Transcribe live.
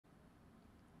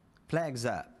Flags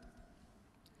up.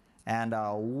 And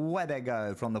away they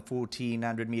go from the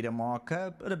 1400 meter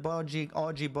marker. Bit of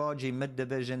argy-bargy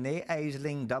mid-division there.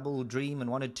 Aisling, Double Dream and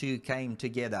 1 or 2 came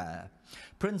together.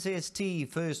 Princess T,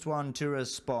 first one to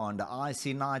respond.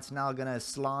 Icy Knight's now going to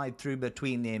slide through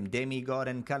between them. Demigod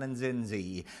and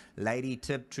Kalinzinzi. Lady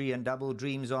Tiptree and Double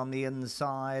Dreams on the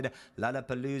inside.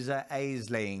 Lollapalooza,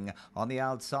 Aisling. On the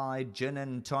outside, Gin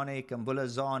and Tonic and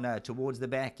Bulazana towards the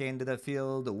back end of the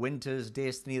field. Winter's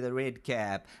Destiny, the red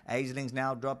cap. Aisling's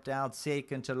now dropped out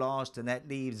second to last, and that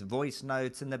leaves Voice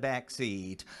Notes in the back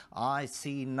seat.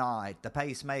 Icy Night, the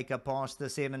pacemaker past the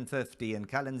 750, and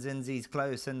Kalinzinzi's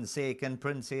close in second.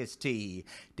 Princess T,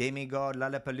 Demigod,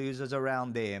 Lollapalooza's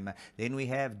around them. Then we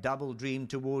have Double Dream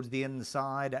towards the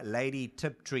inside. Lady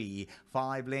Tiptree,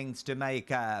 5 lengths to make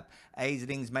up.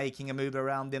 Aisling's making a move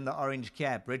around them, the orange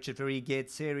cap. Richard Ferry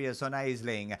gets serious on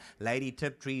Aisling. Lady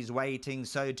Tiptree's waiting,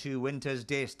 so too Winter's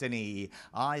Destiny.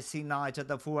 Icy Night at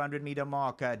the 400 meter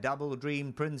marker. Double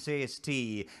Dream, Princess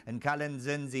T, and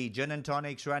Kalinzinzi. Gin and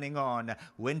Tonic's running on.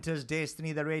 Winter's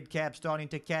Destiny, the red cap, starting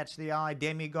to catch the eye.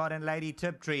 Demigod and Lady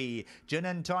Tiptree. Gin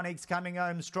and Tonic's coming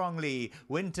home strongly.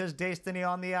 Winter's Destiny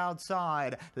on the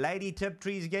outside. Lady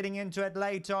Tiptree's getting into it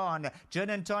late on. Gin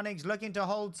and Tonic's looking to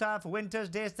hold tough. Winter's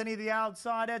Destiny the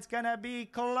outside. It's going to be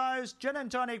close. Gin and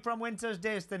Tonic from Winter's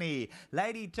Destiny.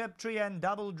 Lady Tiptree and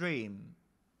Double Dream.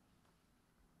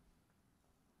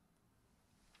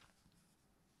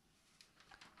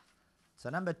 So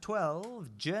number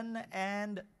 12, Gin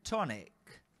and Tonic.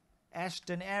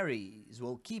 Ashton Aries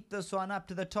will keep this one up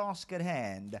to the task at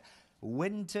hand.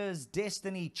 Winter's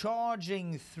Destiny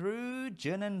charging through.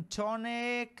 Gin and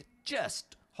Tonic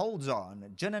just holds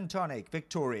on. Gin and Tonic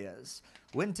victorious.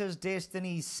 Winter's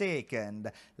Destiny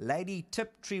second. Lady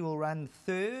Tiptree will run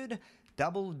third.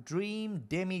 Double Dream,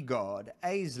 Demigod,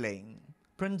 Aisling,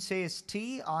 Princess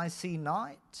T, Icy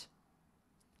Night,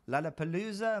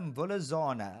 Lollapalooza and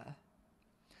Bulazana.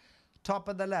 Top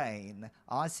of the lane,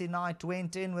 Icy Night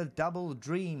went in with Double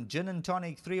Dream, Gin and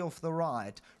Tonic 3 off the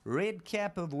right. Red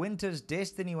cap of Winter's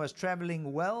Destiny was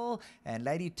travelling well, and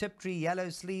Lady Tiptree,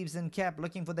 yellow sleeves and cap,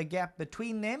 looking for the gap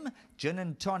between them. Gin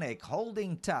and Tonic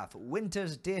holding tough.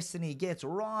 Winter's Destiny gets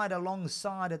right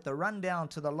alongside at the rundown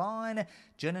to the line.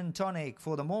 Gin and Tonic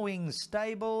for the mooring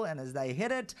stable, and as they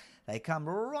hit it, they come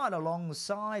right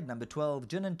alongside. Number 12,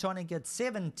 Gin and Tonic at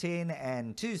 710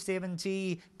 and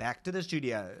 270. Back to the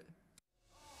studio.